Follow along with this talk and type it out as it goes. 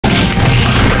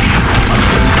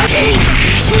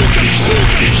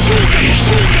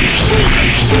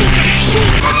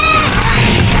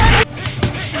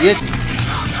ये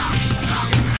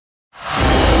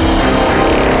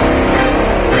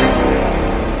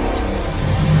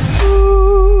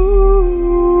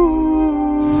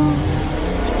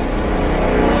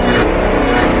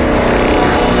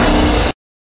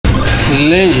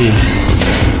लें जी,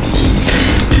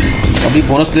 अभी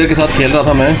बोनस प्लेयर के साथ खेल रहा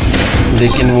था मैं,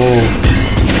 लेकिन वो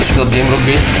इसके साथ गेम रुक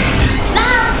गई।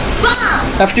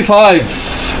 FT5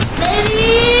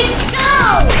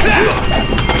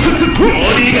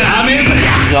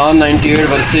 JAAN98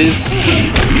 वर्सेस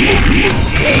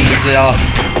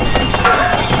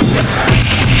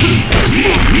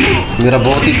मेरा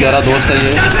बहुत ही प्यारा दोस्त है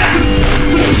ये,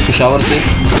 पेशावर से।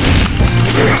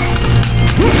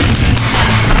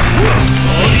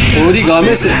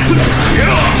 ओरिगामे से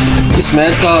इस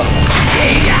मैच का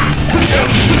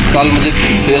कल मुझे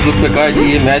फेसबुक पे कहा जी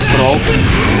ये मैच कराओ,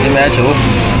 ये मैच हो,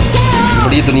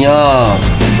 बड़ी दुनिया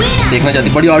देखना चाहती,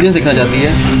 बड़ी ऑडियंस देखना चाहती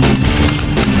है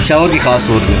पेशावर की ख़ास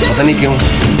तौर पे, पता नहीं क्यों।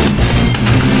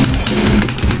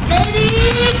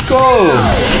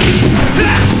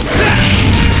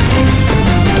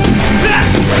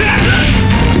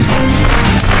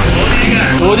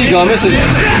 ओरिगामे से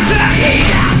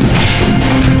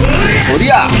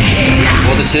ओरिया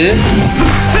बहुत अच्छे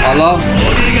आला।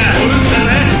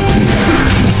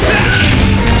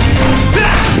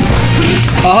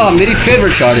 हाँ मेरी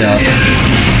फेवरेट शॉट यार,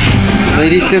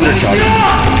 मेरी फेवरेट शॉट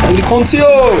कौन सी हो?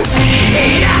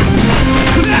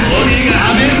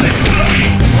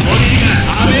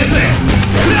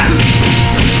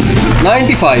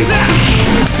 $95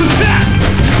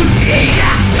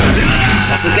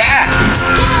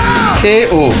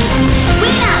 KO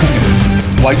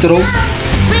white throw।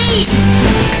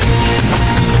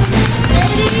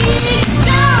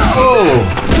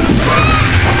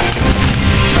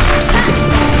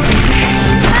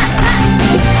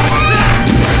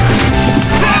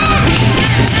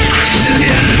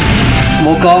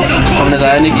 मौका हमने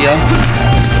ज़ाया नहीं किया।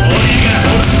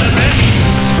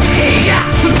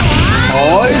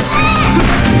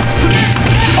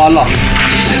 आला,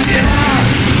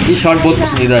 ये शॉट बहुत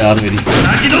पसंदीदा यार मेरी।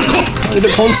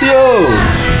 इधर कौन सी हो?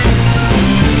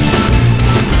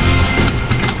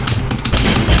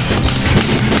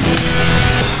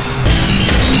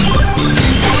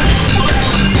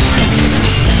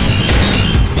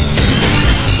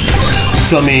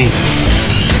 स्वामी,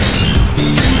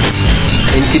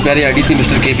 इनकी प्यारी आईडी थी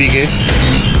मिस्टर केपी के।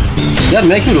 यार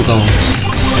मैं क्यों रुका हूँ?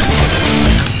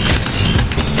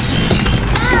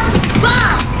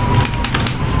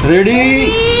 रेडी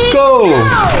गो।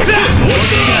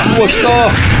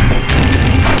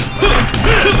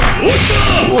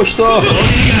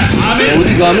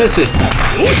 ओरिगामे से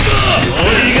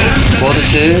बहुत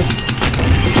अच्छे,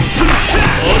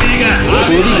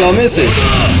 ओरिगामे से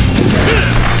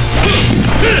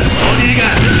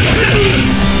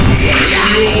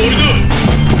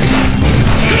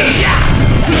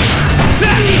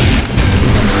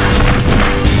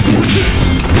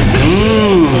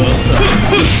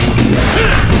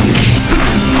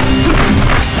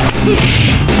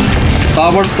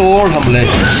ताबड़तोड़ हमले।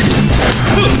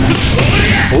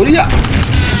 ओरिया,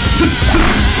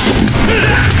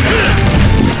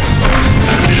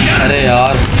 अरे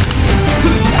यार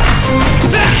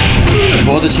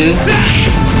बहुत अच्छे,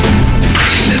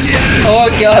 और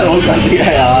क्या रोल कर दिया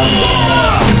यार।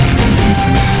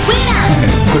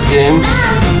 Good game.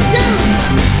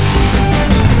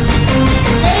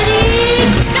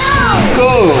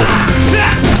 गो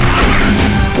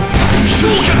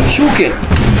शूकिन।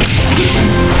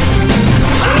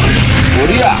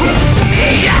 ओरिया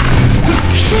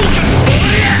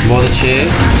बहुत अच्छे।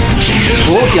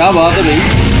 ओ क्या बात है भाई,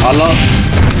 आला।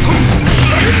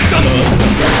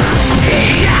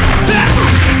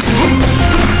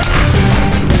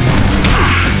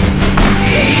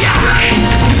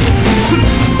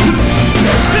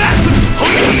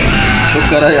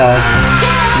 शुक्र है यार,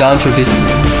 जान छुट्टी।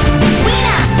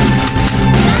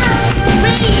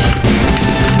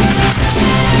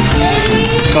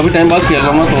 काफ़ी टाइम बाद खेल रहा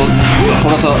हूँ तो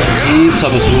थोड़ा सा अजीब सा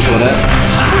महसूस हो रहा है।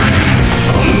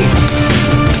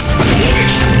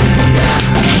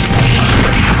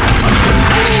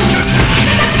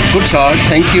 Good shot,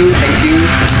 thank you thank you.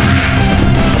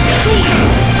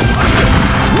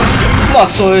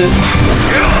 बस होए,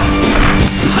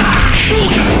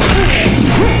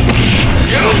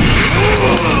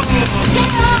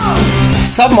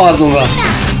 सब मार दूंगा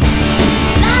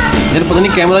यार, पता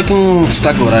नहीं कैमरा क्यों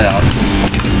स्टक हो रहा है यार।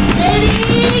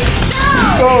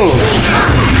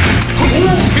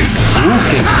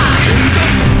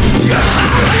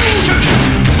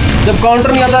 जब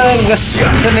काउंटर नहीं आता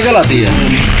फिर निकल आती है,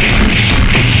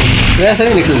 वैसे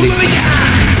नहीं निकलती।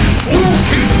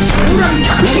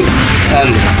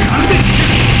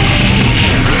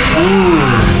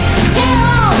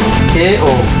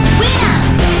 KO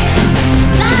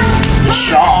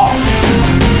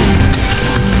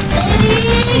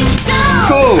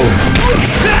Go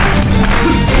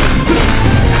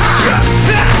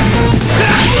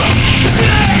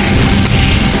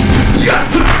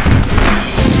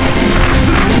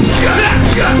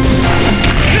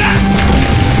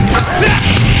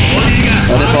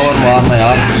अरे पावर मारना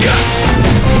यार।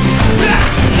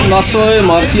 नासो है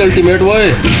मार्सी अल्टीमेट वो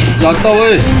जागता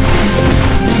हुए।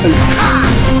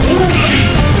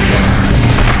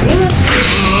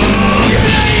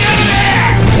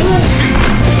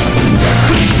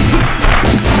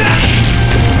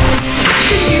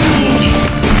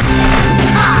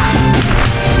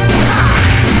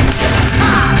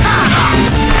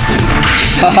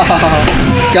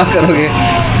 क्या करोगे?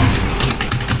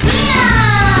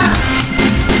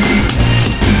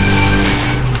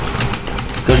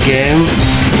 Good game.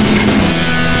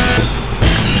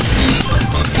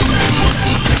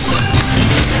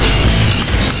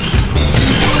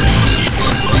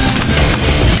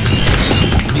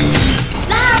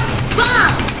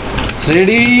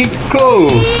 Ready, go.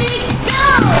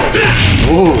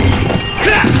 Oh.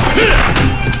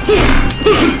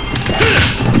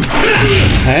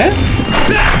 है?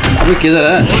 अबे किधर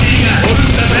है?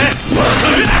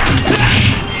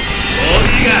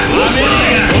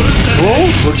 Oh,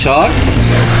 good shot.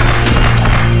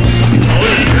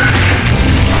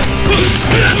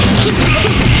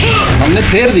 हमने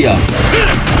फेर दिया।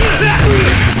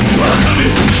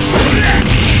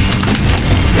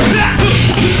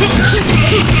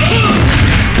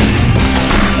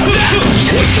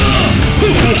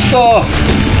 उसको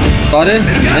तारे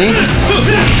नहीं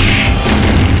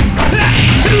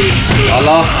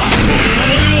आला।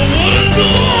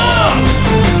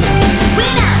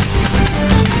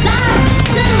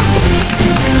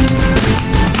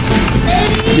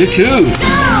 You too.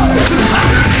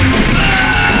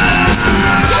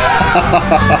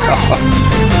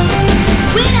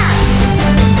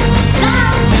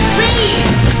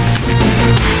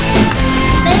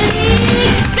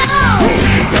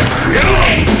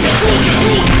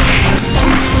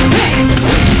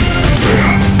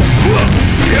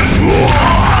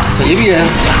 अच्छा ये भी है।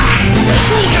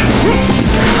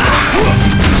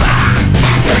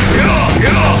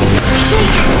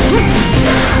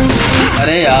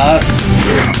 अरे यार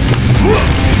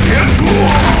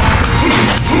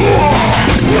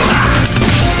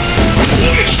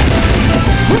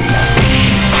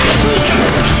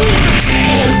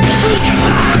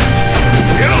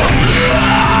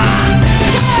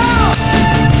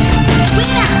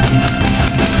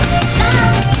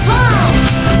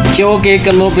क्यों के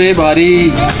कन्नों पे भारी।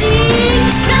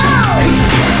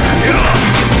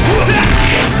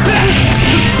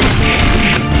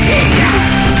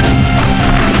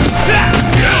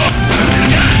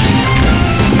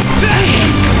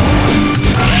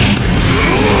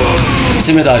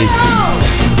 जिम्मेदारी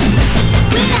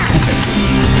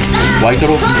वाई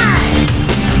करो।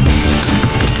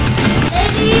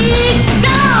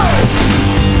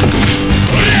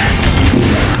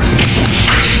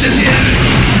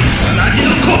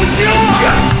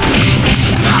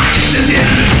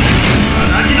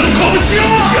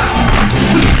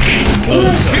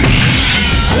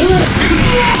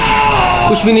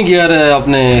 कुछ भी नहीं किया रहा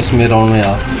आपने इसमें राउंड में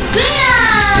यार।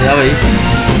 या भाई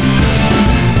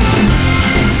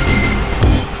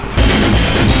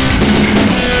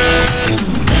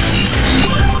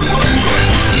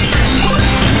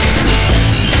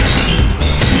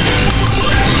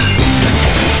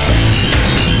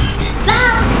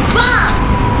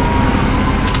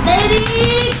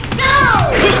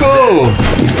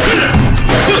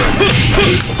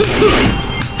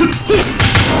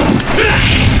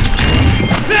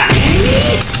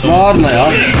मारना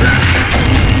यार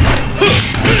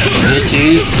ये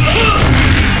चीज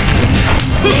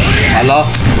आला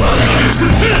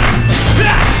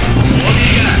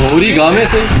पूरी गामे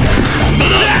से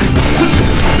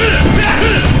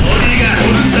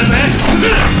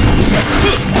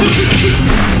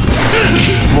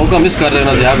मौका मिस कर रहे हैं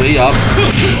ना ज़िया भाई आप।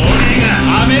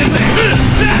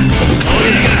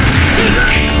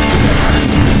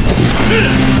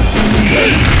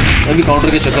 अभी काउंटर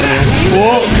के चक्कर में वो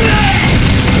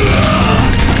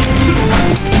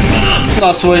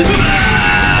नासोए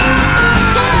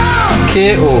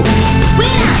KO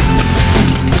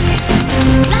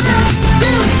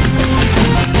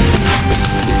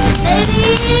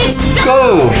go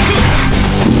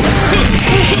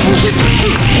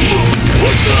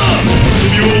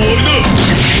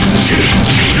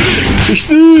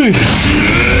Düştü.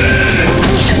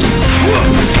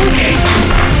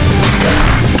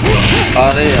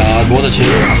 अरे यार बहुत अच्छे।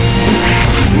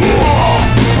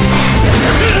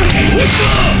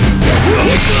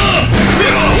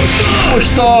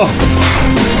 Usta.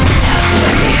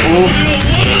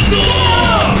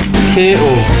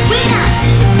 KO.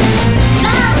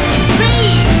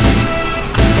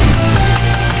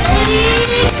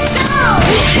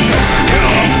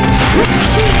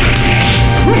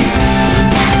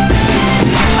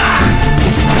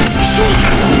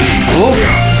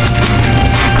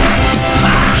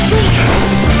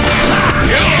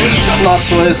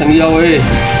 Nasıl संगिया हुए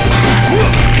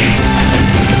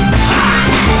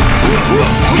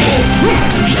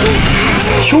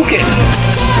शूके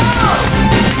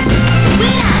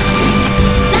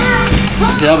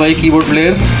सिया भाई कीबोर्ड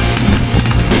प्लेयर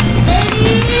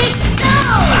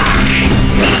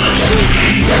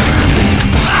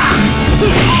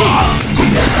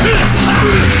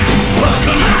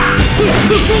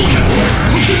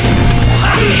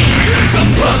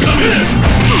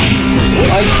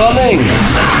I'm coming.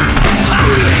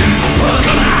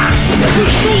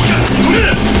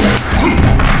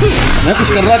 मैं कुछ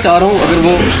करना चाह रहा हूँ, अगर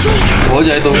वो हो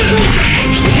जाए तो।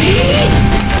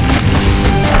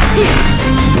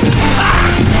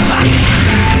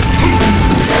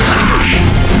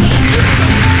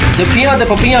 जफ्फियाँ ते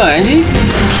पप्पियाँ हैं जी।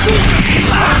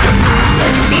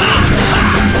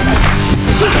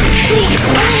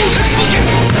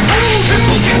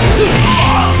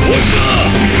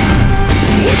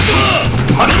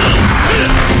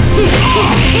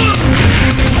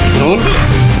 रोल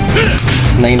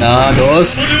नहीं ना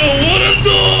दोस्त।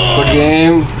 Good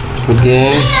game, good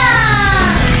game.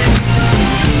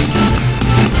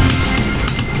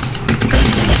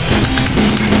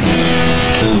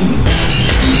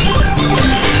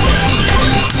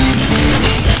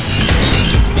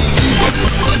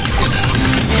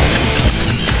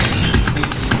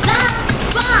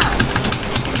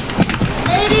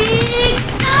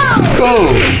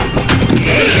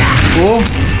 ओ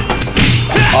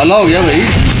आला हो गया भाई,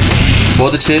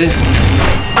 बहुत अच्छे।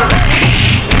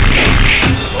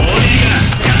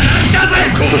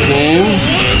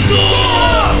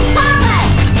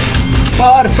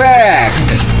 परफेक्ट।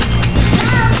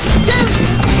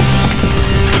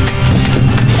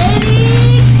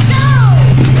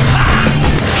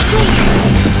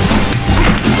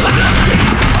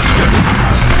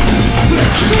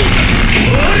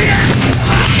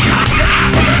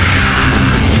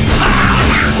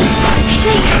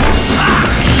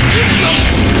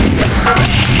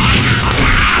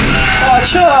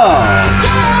 अच्छा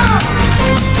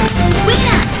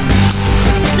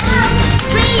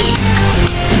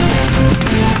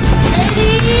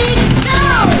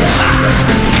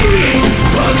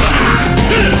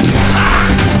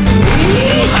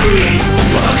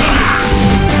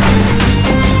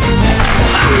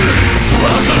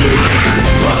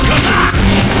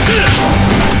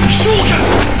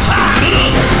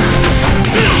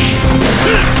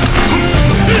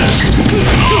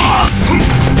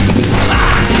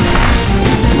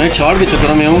मैं शॉट के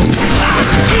चक्कर में हूँ।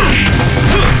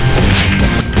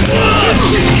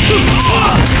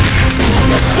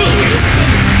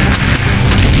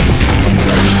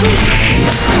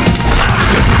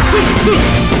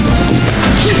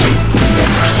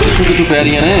 तू पैर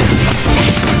ही है ना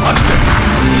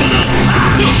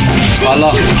आला।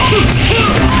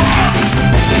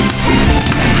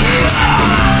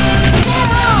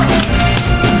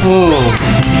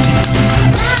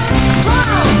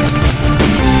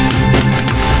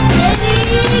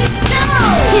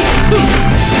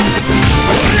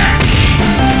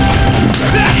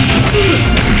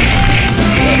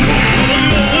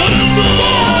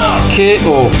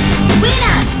 KO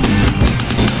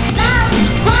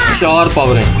 4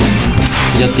 पावर है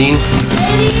या 3,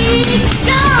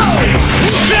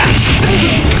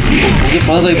 मुझे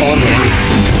पता था पावर बढ़ेंगे।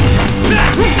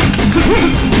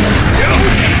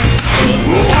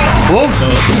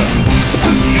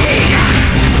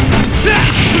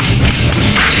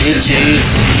 ये चीज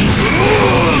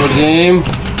गुड गेम।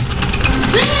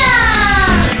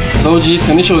 लो जी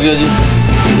फिनिश हो गया जी।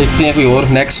 देखते हैं कोई और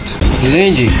नेक्स्ट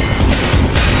लें जी।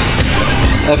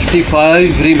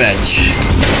 FT5 rematch.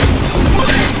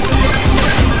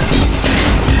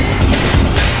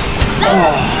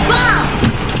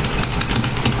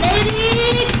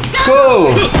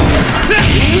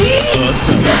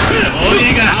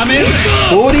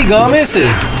 ओरिगामे से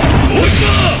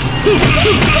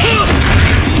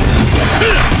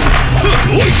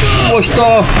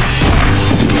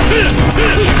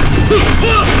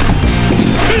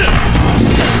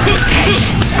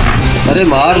अरे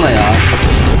मारना यार।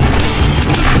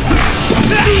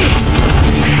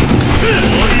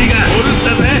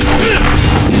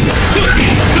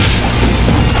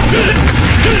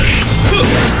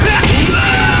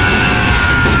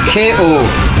 KO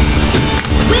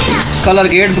कलर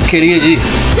गेट खेलिए जी।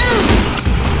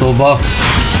 तो वाह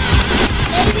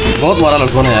बहुत मारा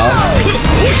लड़कों ने यार।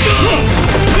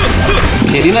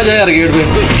 खेली ना जाए यार गेट पे।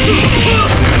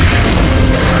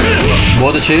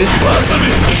 बहुत अच्छे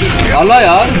आला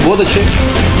यार, बहुत अच्छे।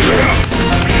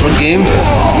 Good game.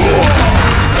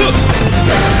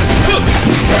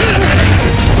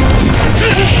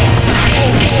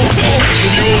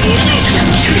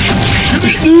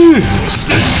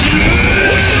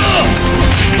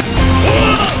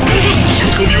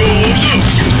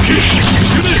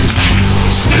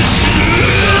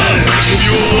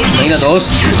 नहीं ना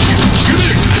दोस्त।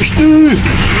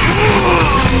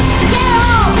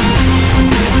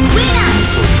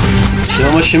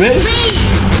 शिमे शिमे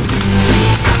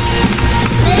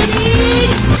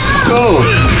go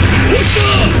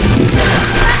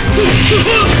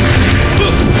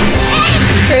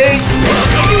hey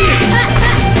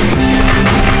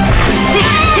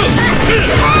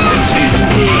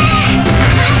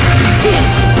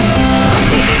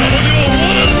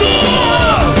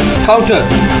counter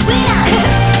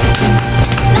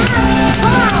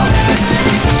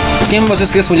किम वर्सेस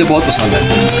क्रिस मुझे बहुत पसंद है।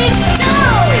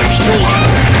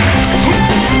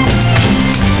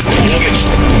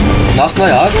 नाचना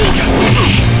यार।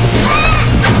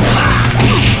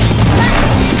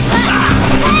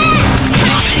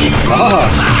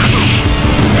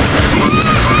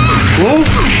 वो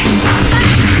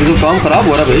ये तो काम खराब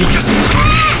हो रहा भाई।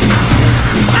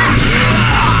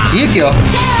 ये क्या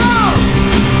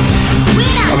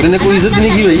अगले ने कोई इज्जत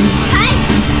नहीं की भाई।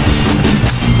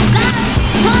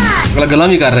 अगला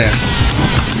गुलामी कर रहे हैं।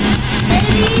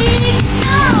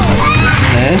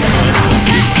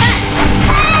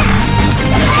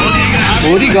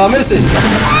 ओरी गामे से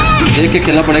देख के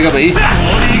खेलना पड़ेगा भाई।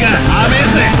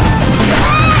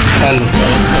 हेलो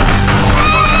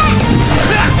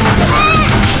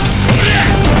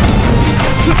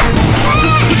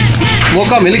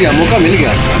मौका मिल गया, मौका मिल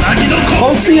गया।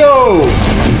 कौनसियो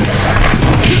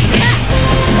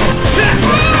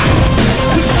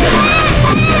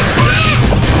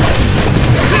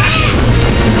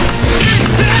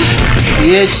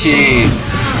ये चीज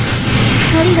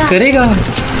करेगा।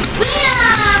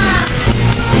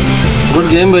 गुड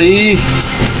गेम भाई।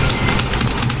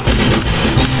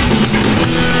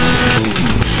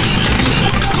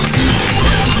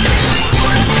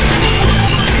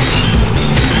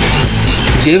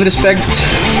 Give respect,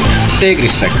 take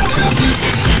respect.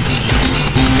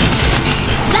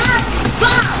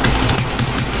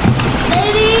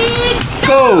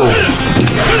 गो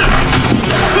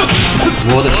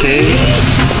बहुत अच्छे।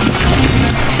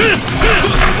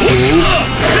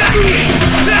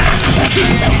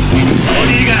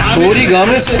 थोड़ी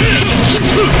गामे से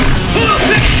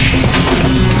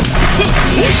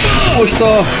पूछता।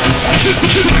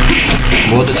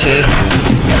 बहुत अच्छे।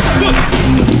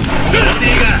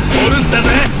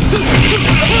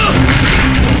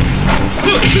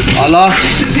 आला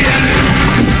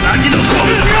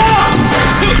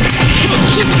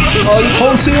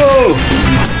अल्फोंसियो।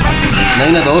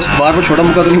 नहीं ना दोस्त, बार बार छोटा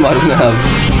मुक्का तो नहीं मारूंगा अब।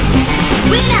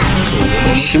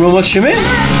 शिमे मत शिमे।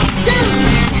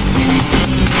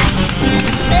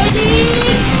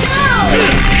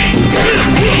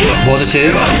 बहुत अच्छे।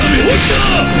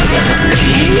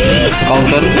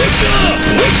 काउंटर।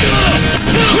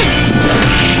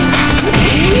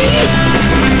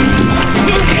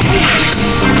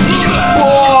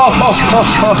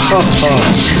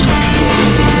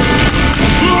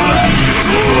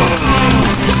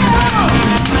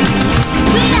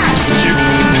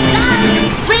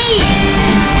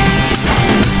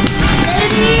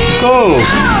 Go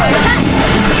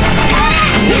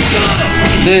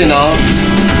देना।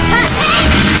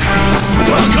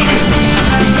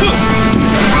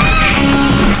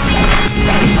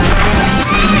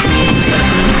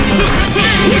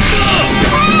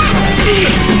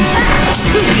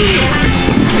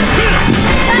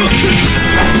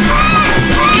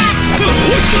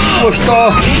 पुश्ता।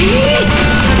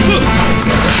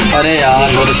 अरे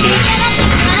यार बहुत अच्छे।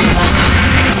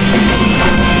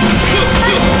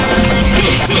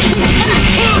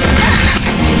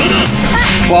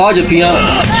 पाँच जफियाँ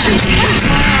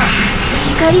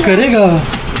करेगा।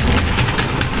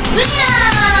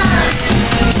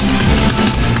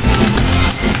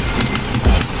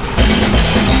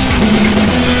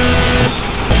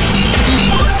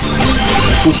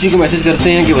 कुची को मैसेज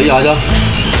करते हैं कि भाई आजा।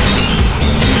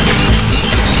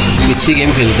 अच्छी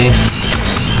गेम खेलते हैं।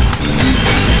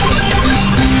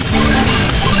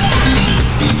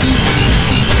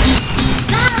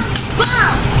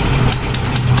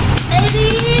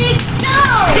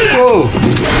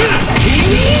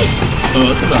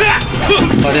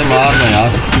 अरे मारना यार।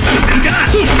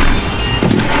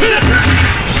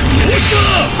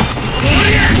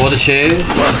 बहुत अच्छे।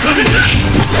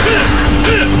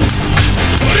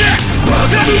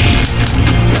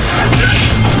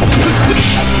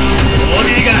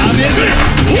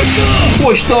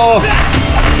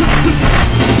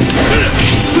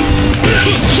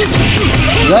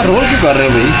 यार रोल क्यों कर रहे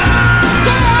हो भाई?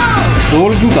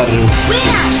 रोल क्यों कर रहे हो?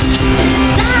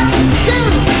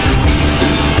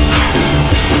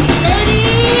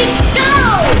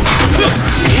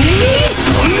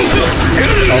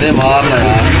 अरे मारना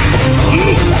यार।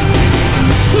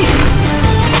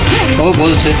 ओ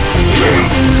बहुत अच्छे।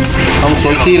 हम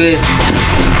सोचते ही रहे।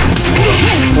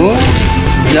 ओ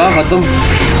क्या खत्म।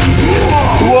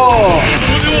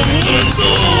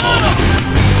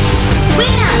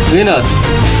 विनर।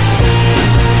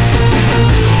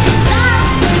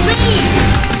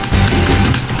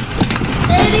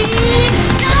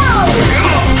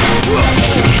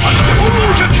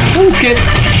 ओके।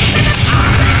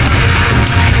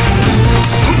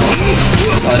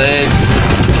 अरे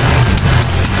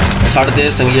छड़ दे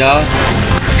संगिया।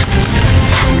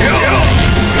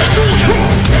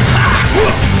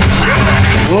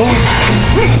 ओ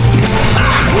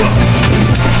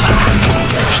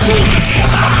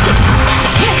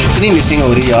कितनी मिसिंग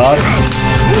हो रही यार।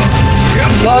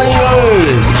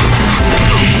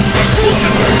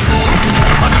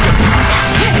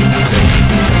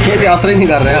 ये आसरा ही नहीं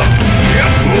कर रहा।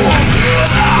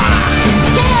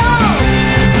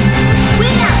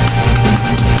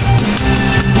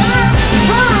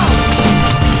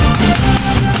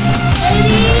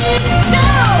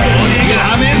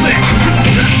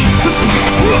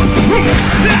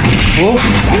 ओ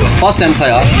फर्स्ट टाइम था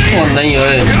यार। और नहीं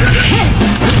है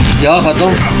यार खत्म।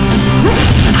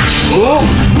 ओ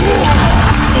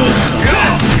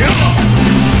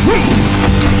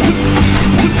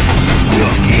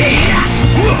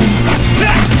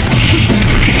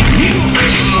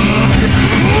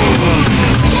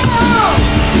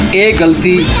एक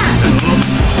गलती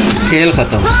खेल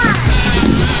खत्म।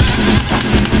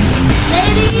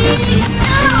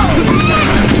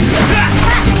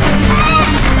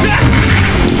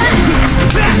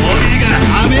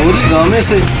 पूरी गामे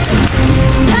से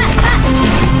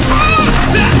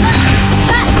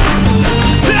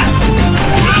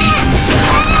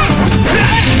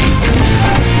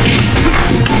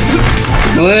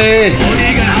ओए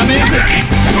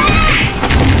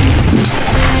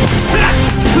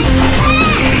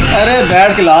अरे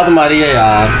बैट की लात मारी है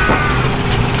यार।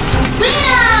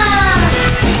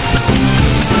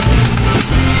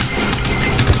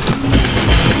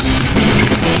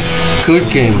 Good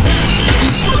game.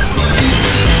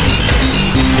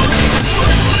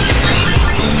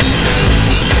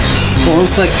 कौन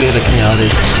सा खेल रखें यार?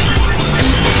 एक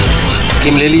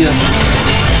गेम ले लिया।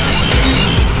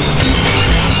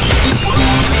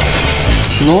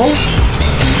 नो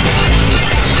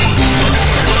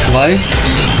वाई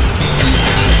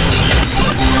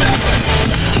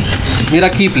मेरा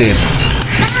की प्लेयर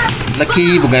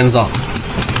लकी बुगेंजा।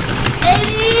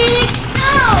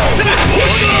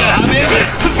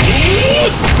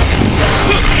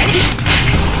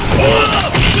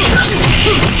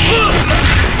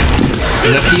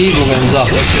 लकी बुगेंजा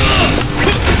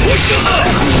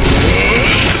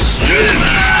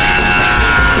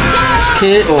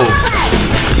KO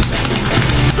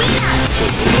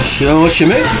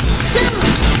शिमे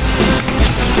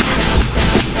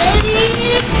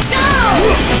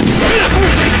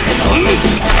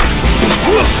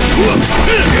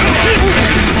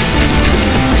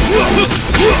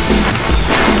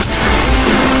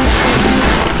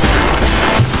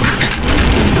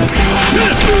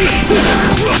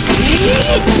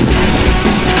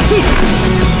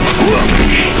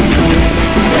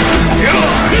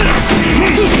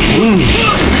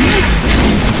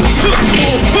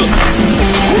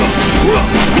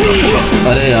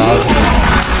अरे यार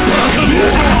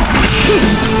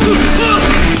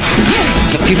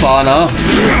लकी पा ना।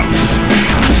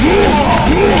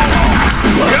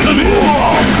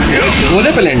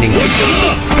 गोले पे लैंडिंग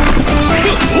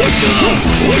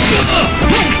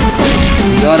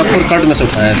यार। अपर कट में से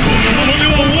उठाया इसको।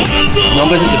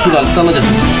 नंबर से जफ्फी डालता ना,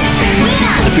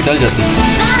 जफ्फी डाल जाती।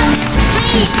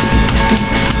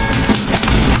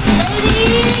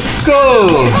 Go!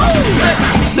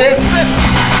 Sit!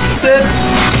 Sit!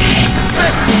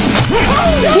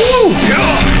 Woo!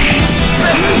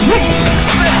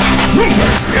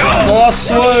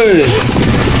 Nice way.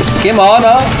 Come on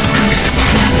now.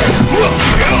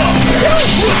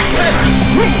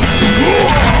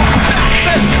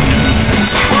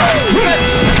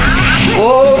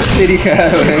 Oh, तेरी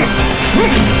खैर है.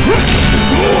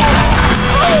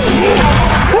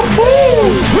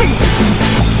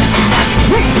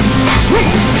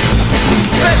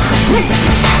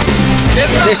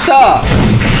 Está.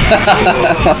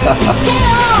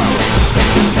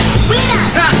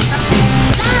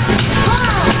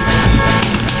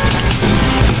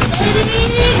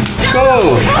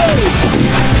 Go.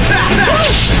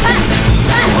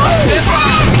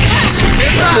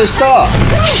 Está.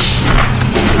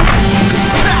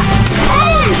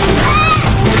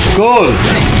 Goal.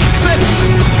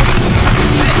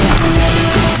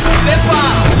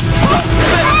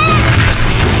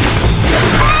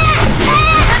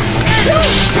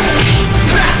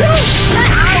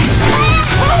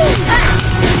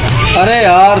 अरे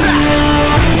यार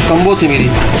कम्बो थी मेरी.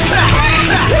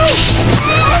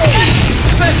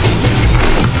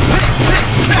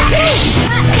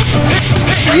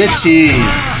 ये चीज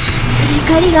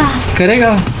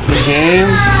करेगा गेम.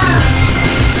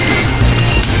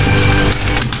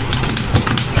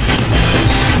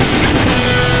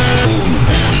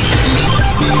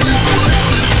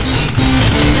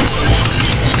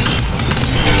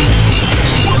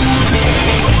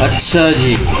 अच्छा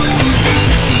जी.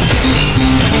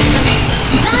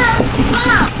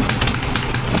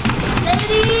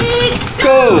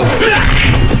 Go.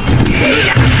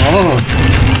 Oh.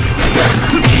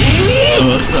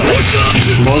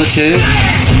 बहुत अच्छे.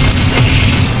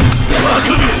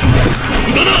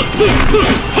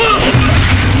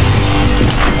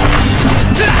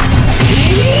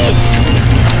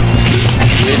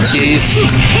 ये चीज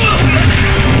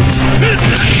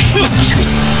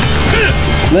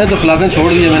मैंने तो फ्लागन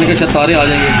छोड़ दिया. मैंने कहा शायद तारे आ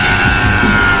जाएंगे.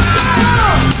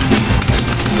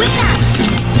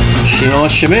 शिमा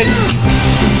शिमे.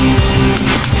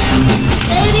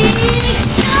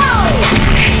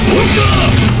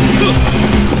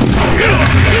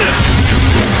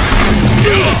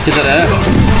 किधर है?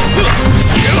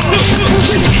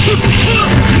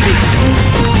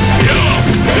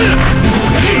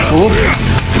 ओ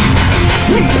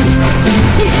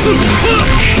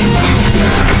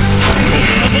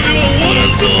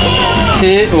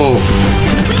KO.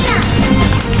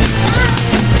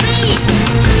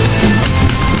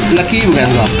 लकी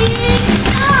उगेंगा.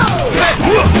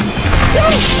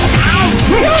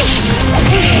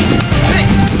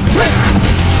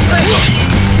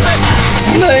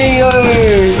 नहीं ओए.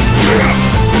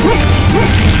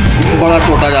 बड़ा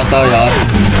टूटा जाता है यार.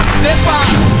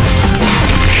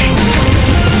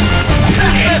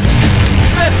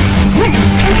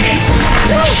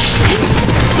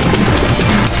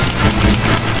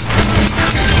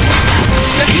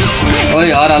 ओए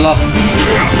यार अल्लाह.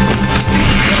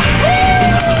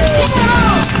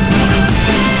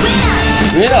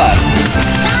 विनर.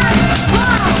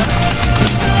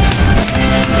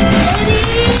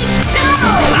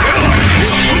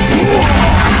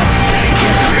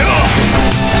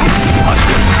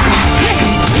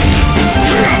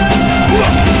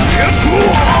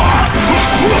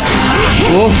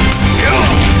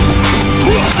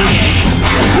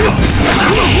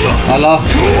 अल्लाह.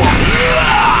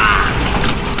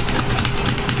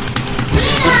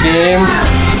 गेम.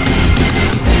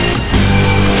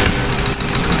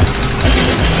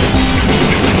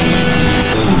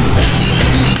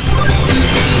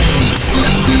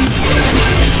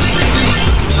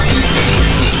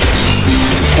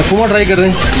 टकुमा ट्राई कर रहे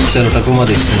हैं. चलो टकुमा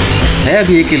देखते हैं. है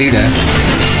अभी एक ही लीड है.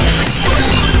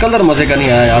 कलर मज़े का नहीं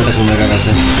आया यार टकुमे का.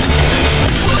 वैसे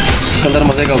कलर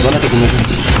मज़े का होगा ना टकुमे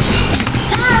का.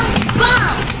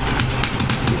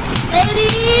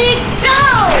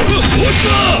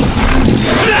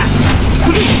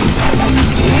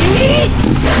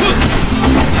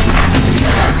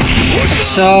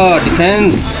 अच्छा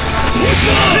डिफेंस.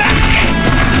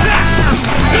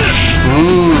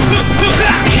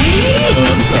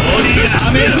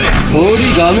 ओरी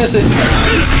गामे से.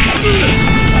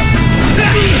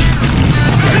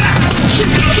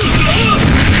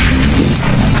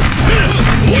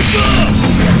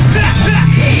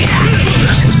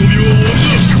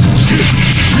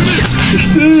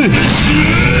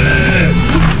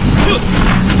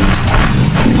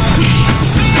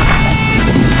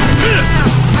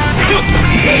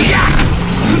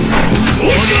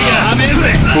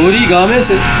 ओरी गामे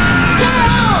से.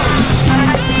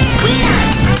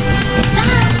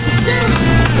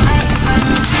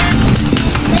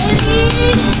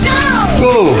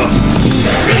 Go.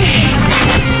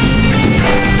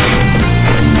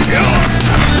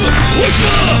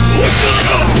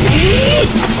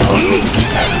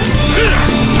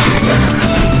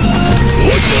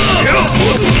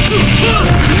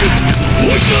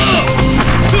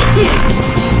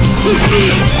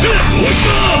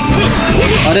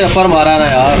 अरे अपर मारा ना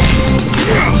यार।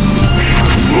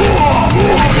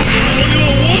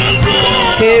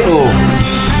 KO।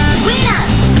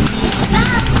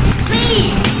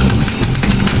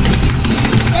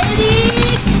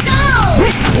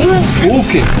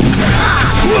 Okay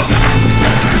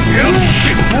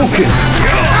okay.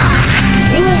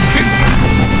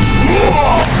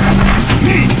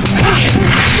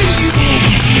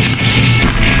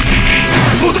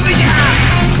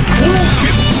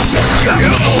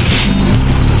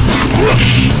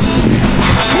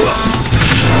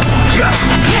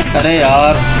 अरे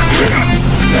यार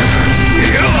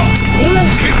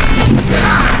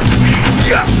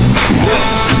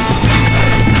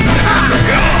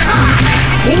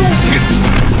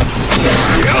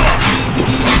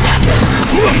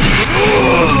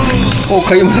ओ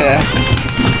कहीं है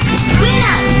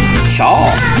शाह।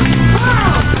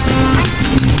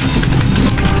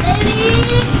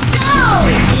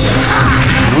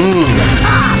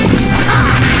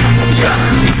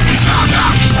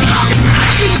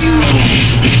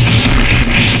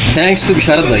 थैंक्स टू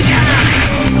बिशारत भाई।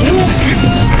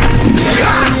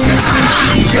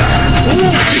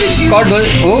 काट भाई।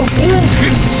 ओ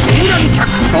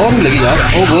और भी लगी यार।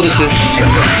 ओ बहुत अच्छे।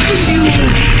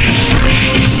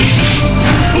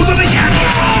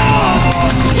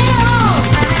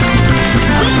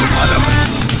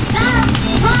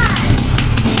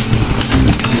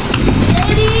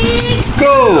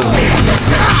 Go!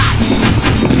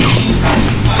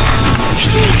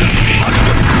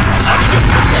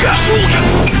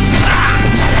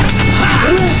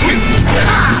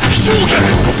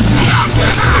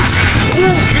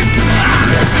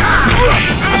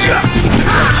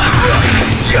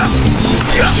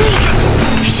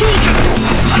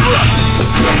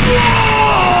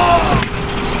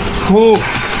 Oof.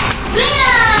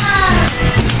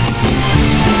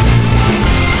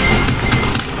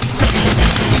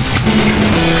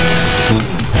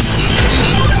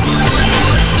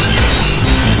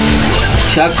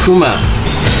 Chakuma.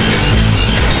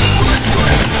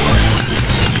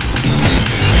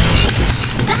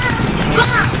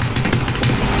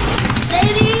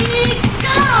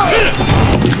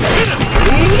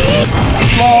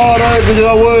 मारा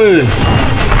गुजरा वो।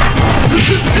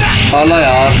 आला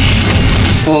यार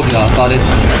हो गया तारे।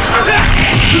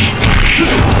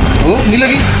 ओ नहीं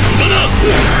लगी।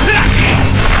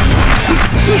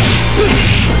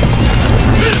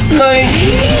 नहीं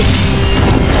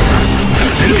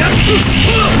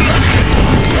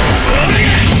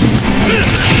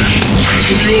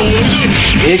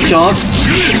एक चांस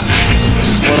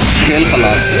और खेल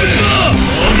खलास।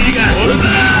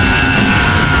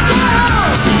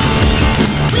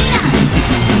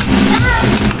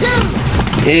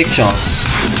 एक चांस।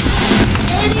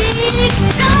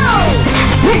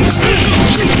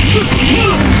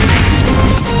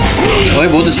 ओए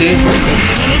बहुत अच्छे।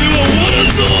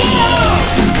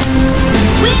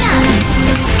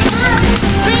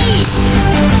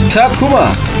 Takuma.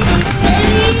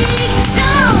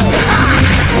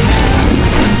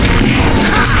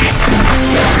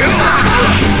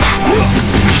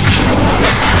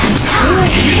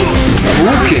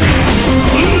 Okay.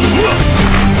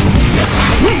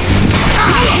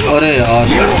 अरे यार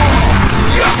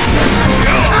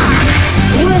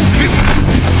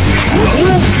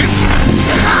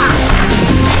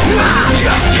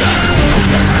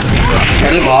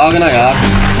अरे भागना यार।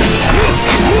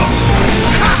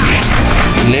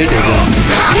 लेट हो गया।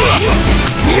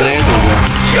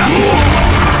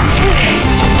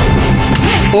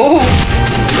 ओह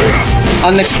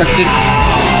unexpected.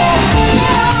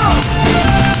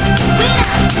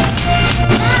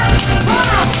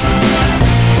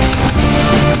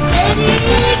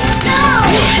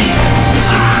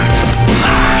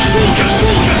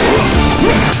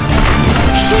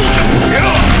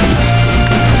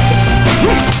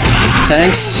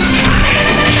 Thanks.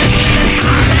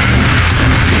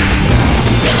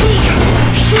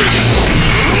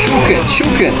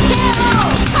 Shook it.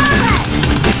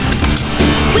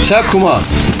 Takuma.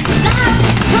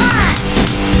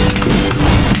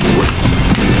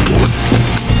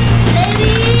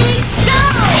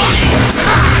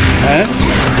 Eh?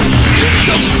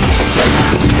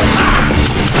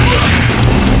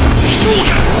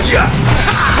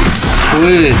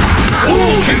 Wait.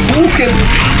 Okay.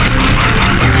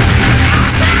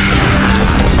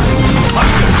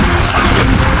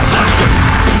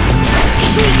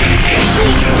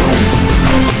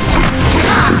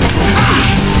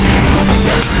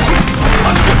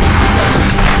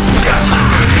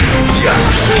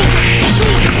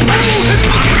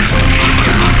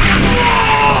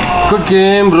 Good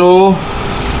game, bro.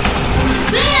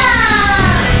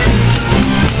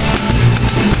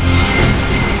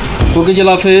 Okay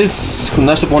चलो हाफिज़,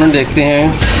 नेक्स्ट अपोनेंट देखते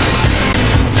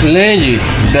हैं। लें जी,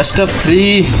 बेस्ट ऑफ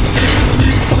 3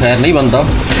 तो खैर नहीं बनता।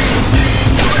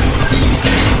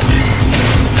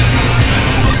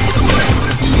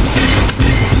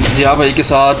 जिया भाई के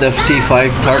साथ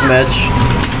FT5 थर्ड मैच।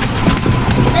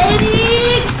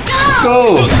 गो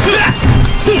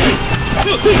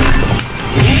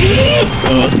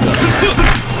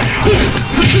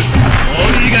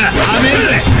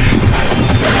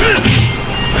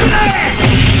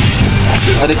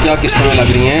अरे क्या किस्मों में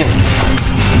लग रही हैं।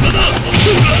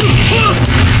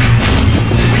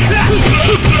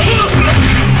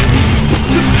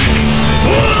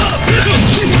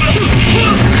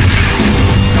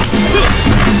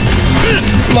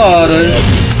 मार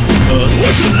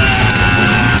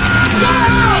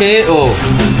KO।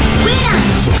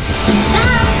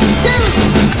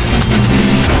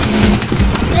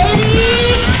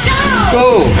 गो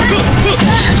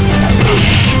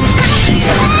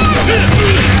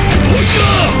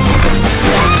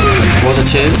बहुत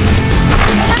अच्छे,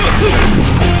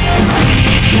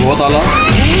 बहुत आला।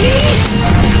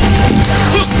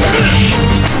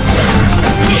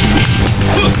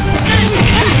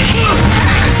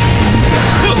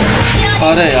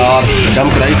 अरे यार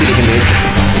जंप कराई थी लेकिन लेट।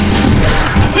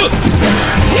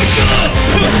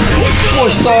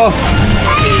 पूछता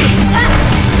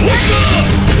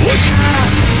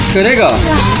करेगा,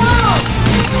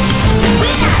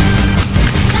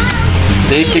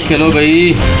 देख के खेलो भाई।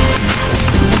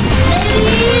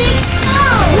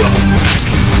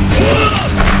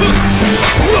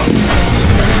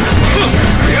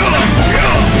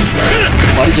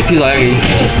 हमारी जफ्फी ज़ाया गई।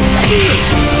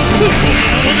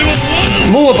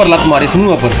 मुंह पर लत मारी,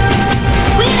 मुंह पर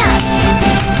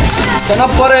कहना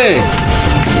परे।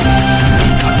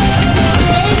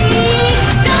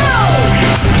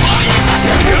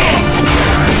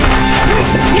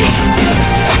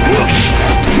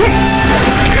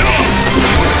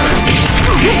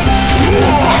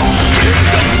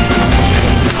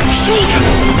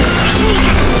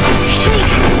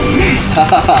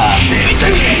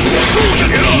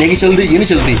 नहीं चलती, ये नहीं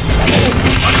चलती।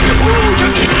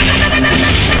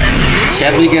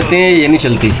 शायद भी कहते हैं ये नहीं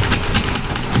चलती।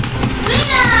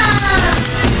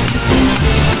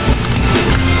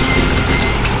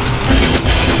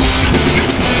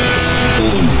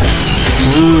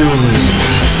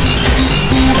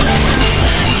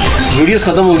 वीडियोस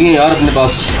खत्म हो गई हैं यार अपने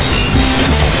पास।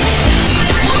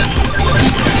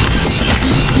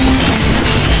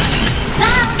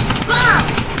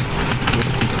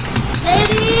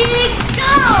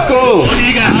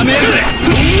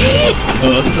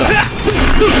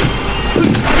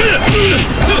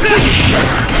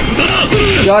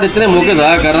 यार इतने मौके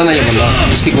ज़ाया कर रहा ना ये बंदा,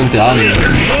 इसकी कोई इंतहा नहीं है।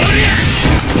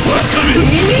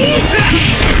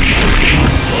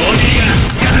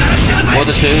 बहुत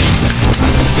अच्छे,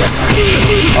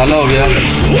 आला हो गया।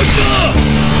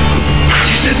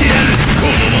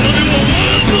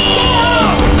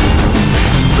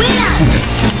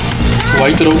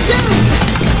 Y throw.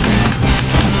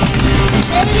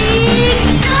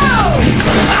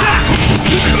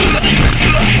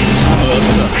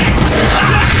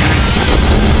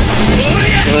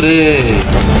 अरे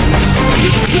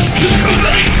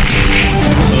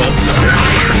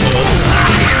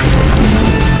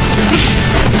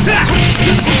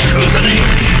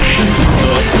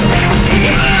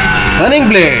रनिंग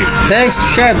ब्लेड, थैंक्स टू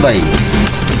शायद भाई।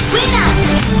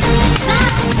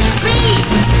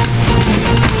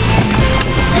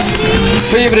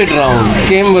 फेवरेट राउंड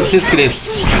केम वर्सेस क्रिस।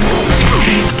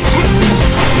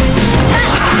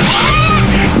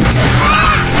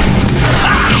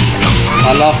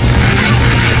 आला,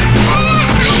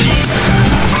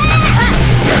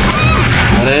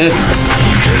 अरे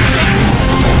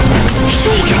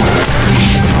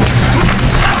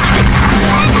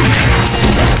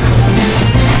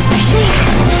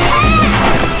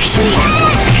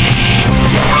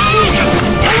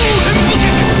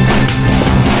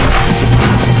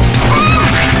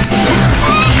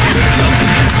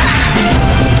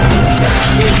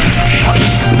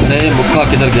अरे मुक्का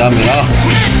किधर गया मेरा।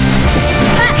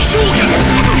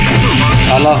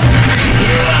 आला,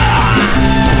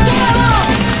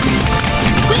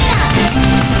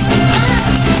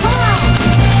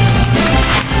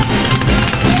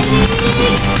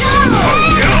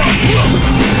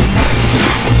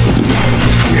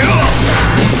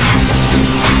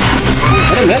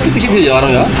 अरे मैं तो पीछे पीछे जा रहा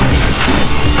हूँ यार।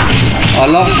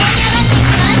 आला,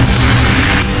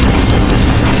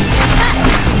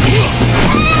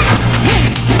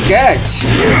 कैच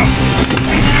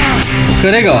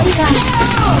करेगा।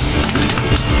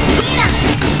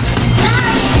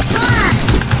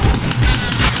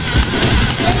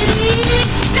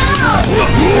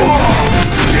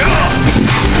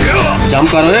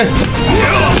 जंप करो।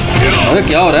 अरे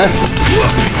क्या हो रहा है?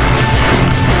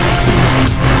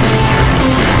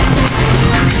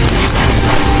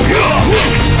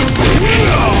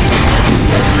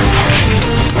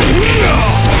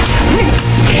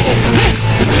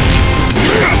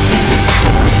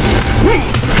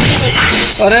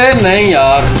 अरे नहीं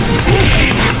यार,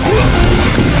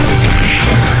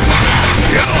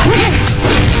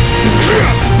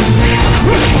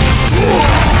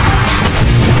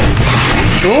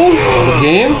 तो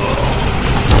गेम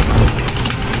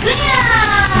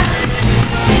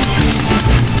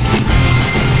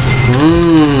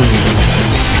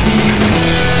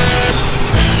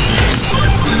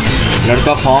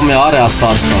लड़का फॉर्म में आ रहा है आस्ता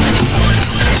आस्ता।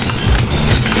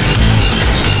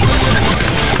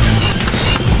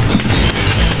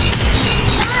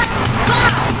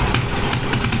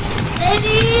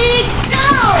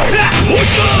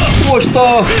 Posta!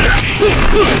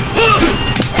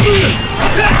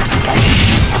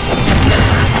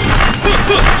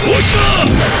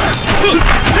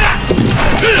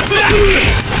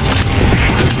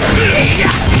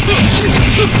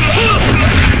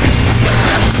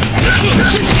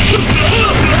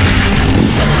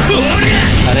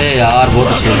 अरे यार बहुत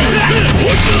अच्छे।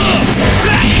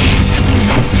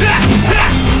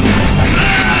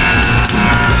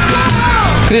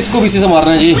 क्रिस को भी इसी से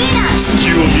मारना है जी,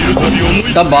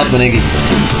 तब बात बनेगी।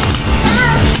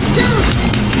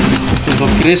 तो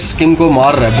क्रिस किम को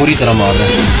मार रहा है, बुरी तरह मार रहा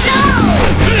है।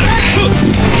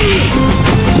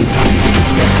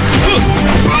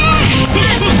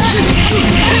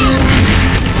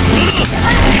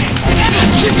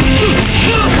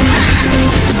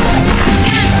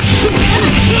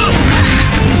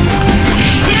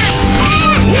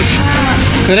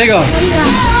 करेगा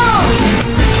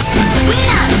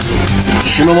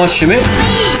शिमोमा शिमे।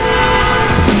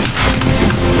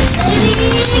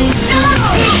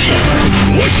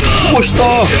 पुष्टा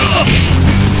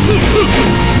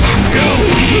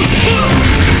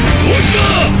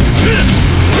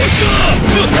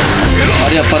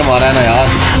अरे अपर मारा है ना यार।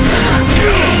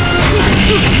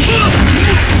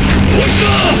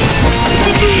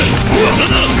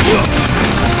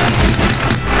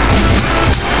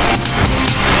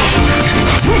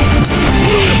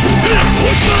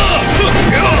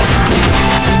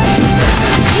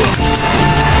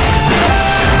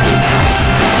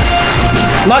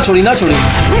 ना छोड़ी ना छोड़ी।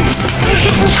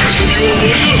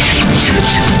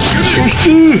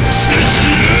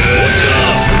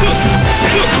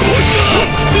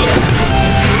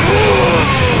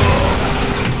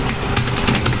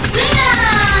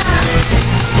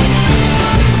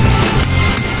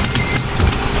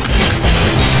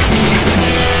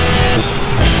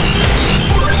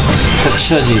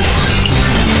 अच्छा जी,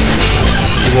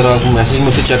 अगर आप मैसेज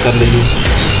मुझसे चेक कर लीजिए।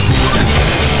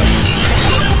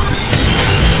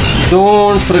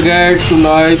 Don't forget to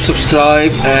like,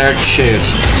 subscribe and share।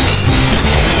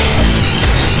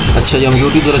 अच्छा जी, हम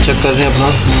YouTube ज़रा चेक कर रहे हैं अपना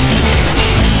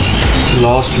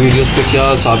लास्ट वीडियोस पे क्या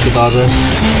हिसाब किताब है।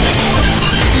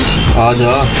 आ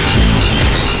जा,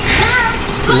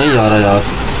 नहीं आ रहा यार,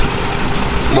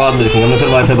 बाद में देखेंगे। हमने फिर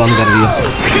वाईफाई बंद कर दिया।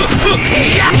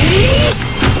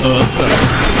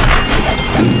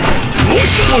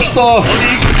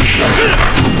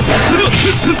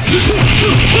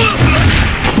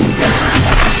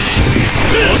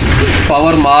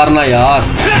 पावर मारना यार।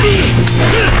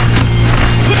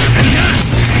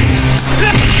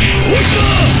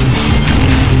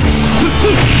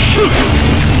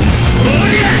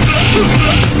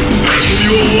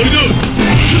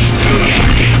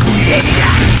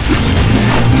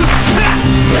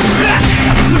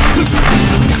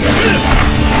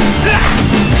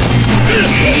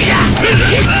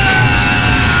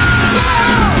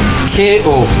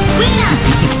 KO।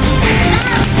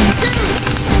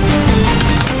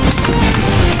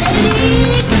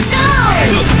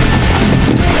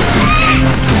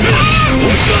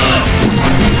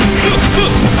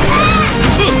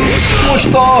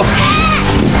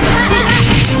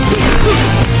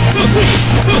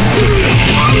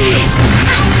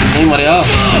 नहीं मरिया।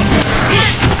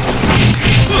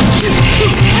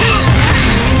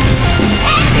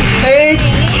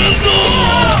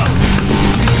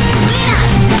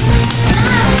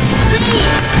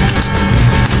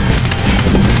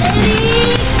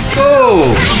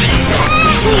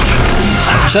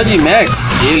 अच्छा जी मैक्स,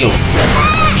 ये लो।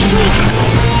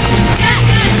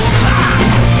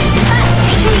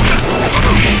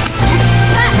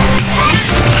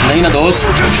 नहीं ना दोस्त।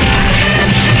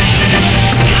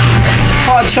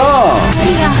 अच्छा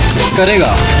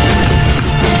करेगा।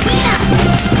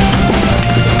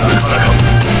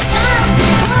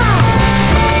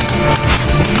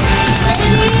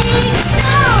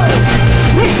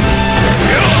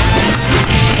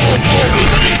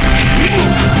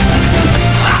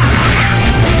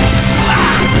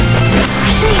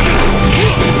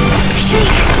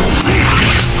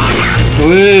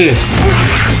 ओए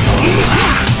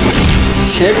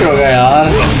शेट हो गया यार,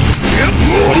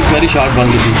 बड़ी प्यारी शॉट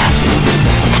बन गई थी।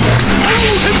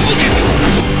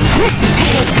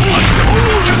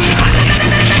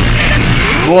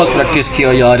 बहुत प्रैक्टिस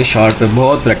किया यार इस शॉट पे,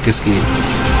 बहुत प्रैक्टिस की,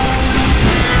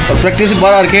 और प्रैक्टिस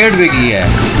बार आर्केड भी की है।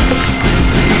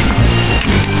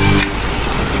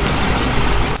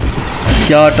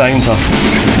 क्या टाइम था।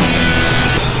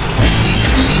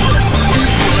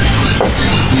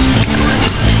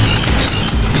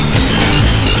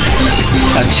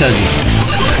 अच्छा जी,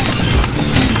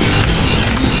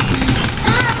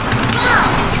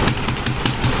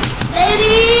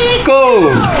 go!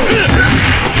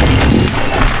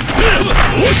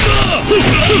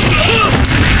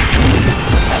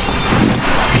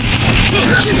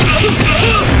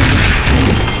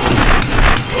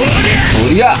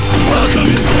 ओरिया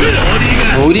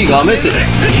ओरी गामे से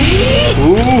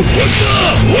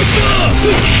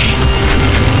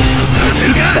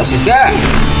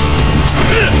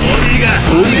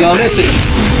ओरी गामे से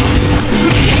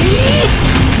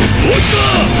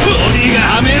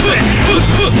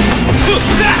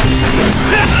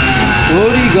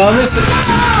ओरी गामे से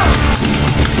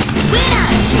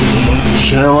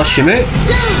शिमे शिमे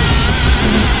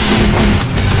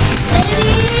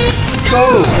go!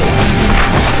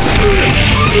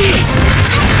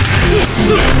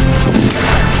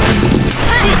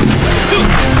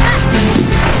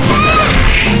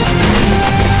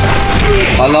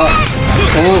 Allah,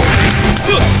 oh.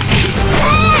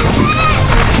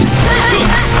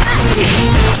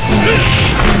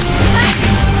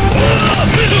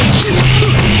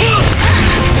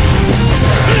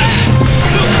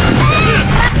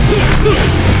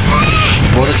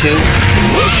 बहुत अच्छे।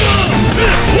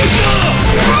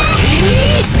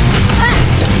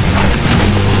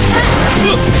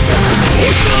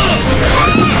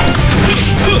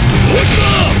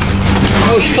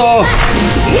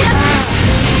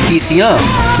 कीसियाँ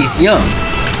कीसियाँ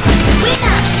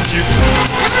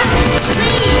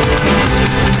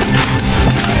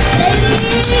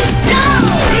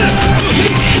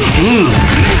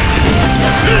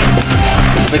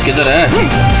किधर है?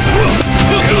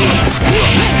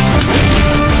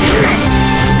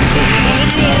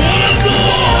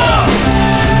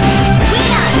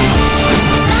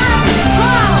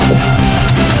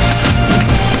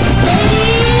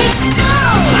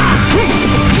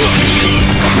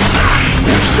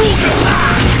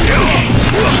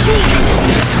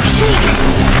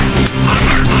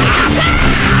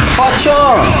 अच्छा,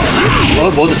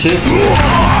 बहुत अच्छे।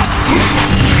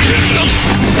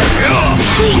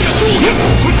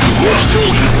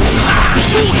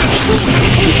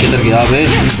 किधर गया बे?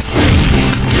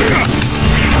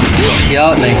 क्या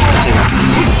नहीं, चलेगा।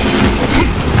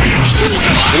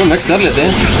 चलो मैक्स कर लेते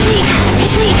हैं,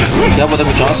 क्या पता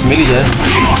कुछ चांस मिल ही जाए।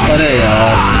 अरे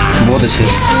यार बहुत अच्छे।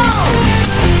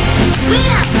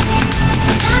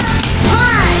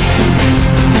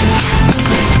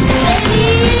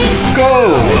 Go!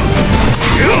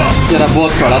 यार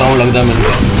बहुत कड़ा राउंड लगता है मेरे को।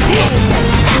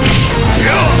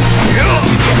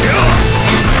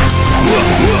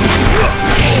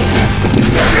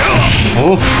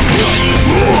 ओह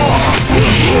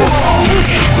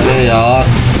अरे यार,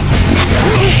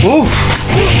 ओह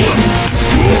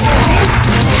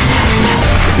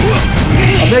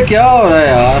अबे क्या हो रहा है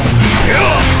यार?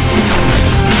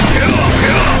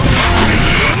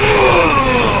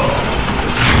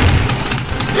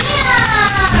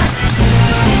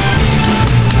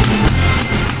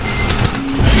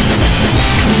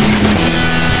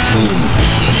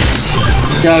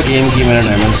 क्या गेम की मैंने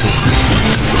डायमंड से।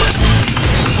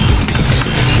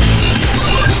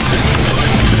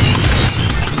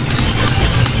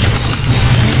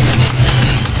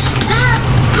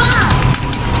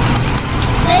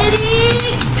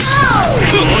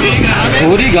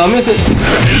 ओरिगामी से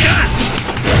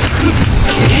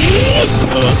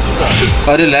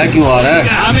अरे लैग क्यों आ रहा है?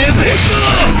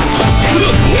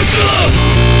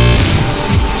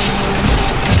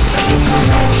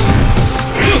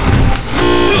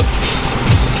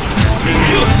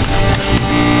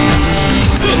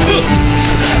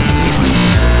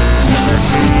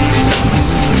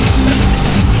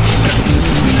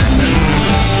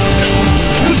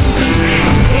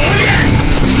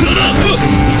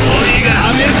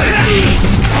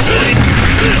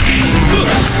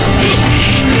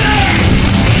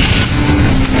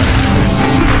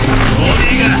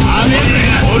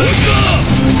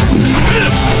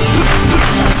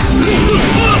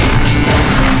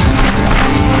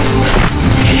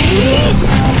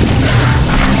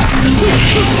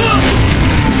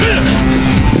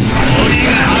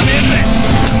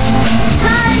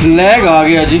 लैग आ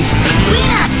गया जी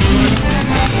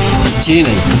जी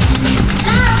नहीं।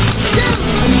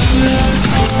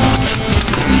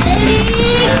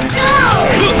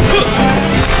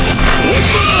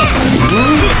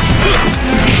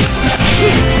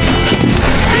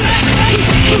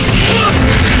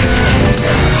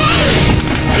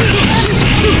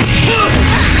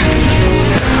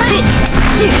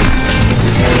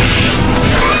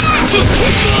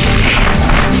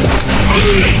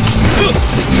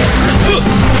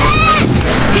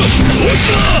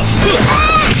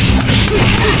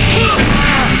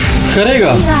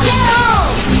 करेगा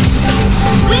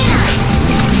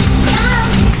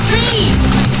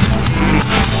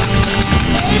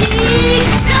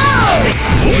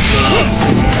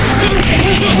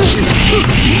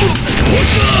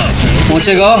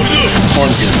पहुंचेगा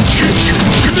पहुंच गया।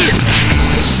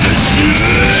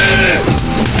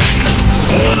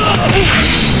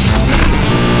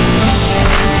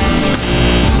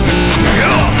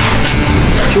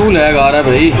 क्यों लैग आ रहा है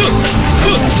भाई?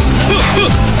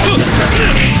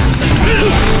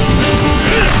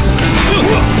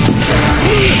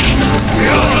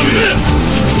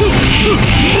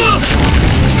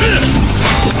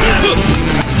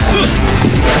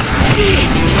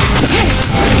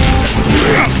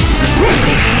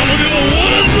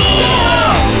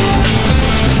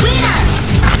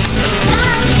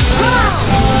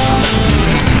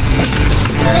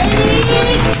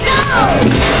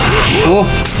 ओह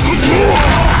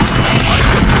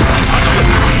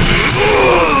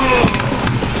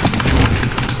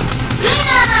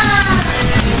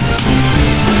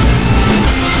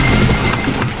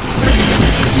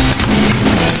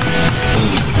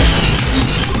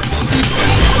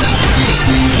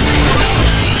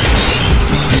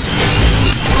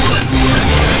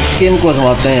गेम को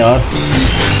आजमाते हैं यार।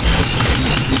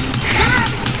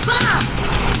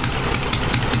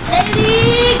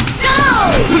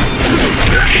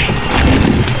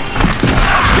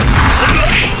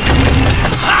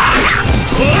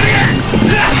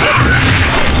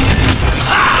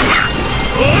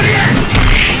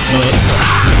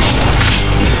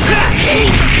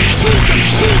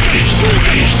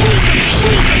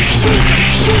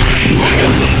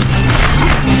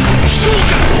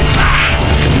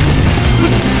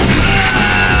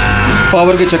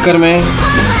 पावर के चक्कर में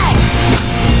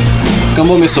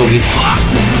कम्बो मिस होगी।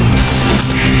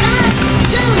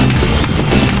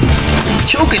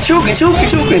 चौके चौके चौके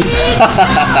चौके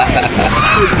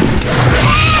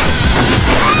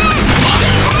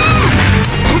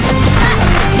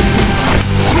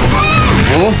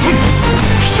ओ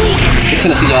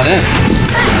कितने नसी जा रहे हैं।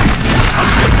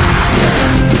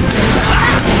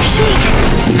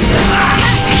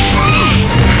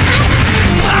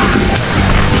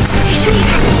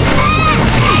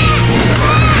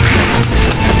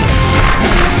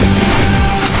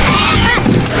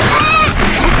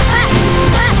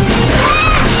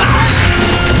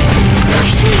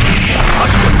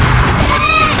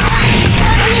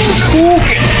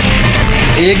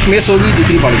 एक मिस होगी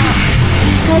दूसरी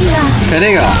पड़ेगी।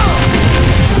 करेगा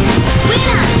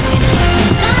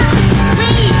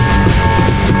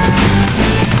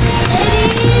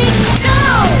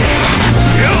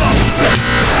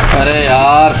अरे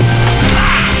यार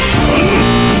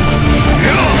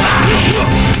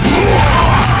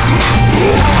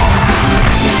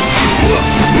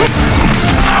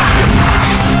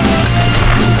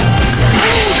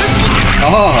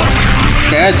ओह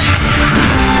catch.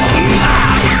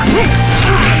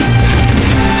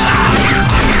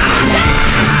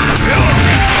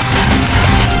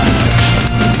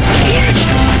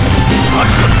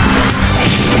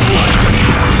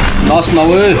 Lost now.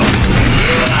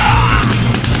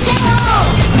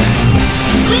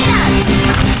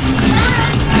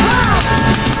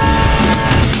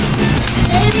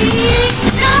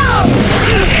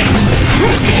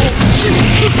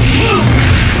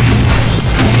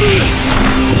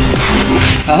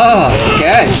 Ah,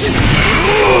 catch.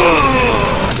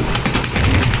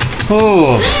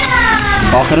 Oh,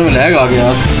 आखिर में लैग आ गया।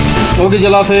 ओके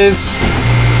जला फेस।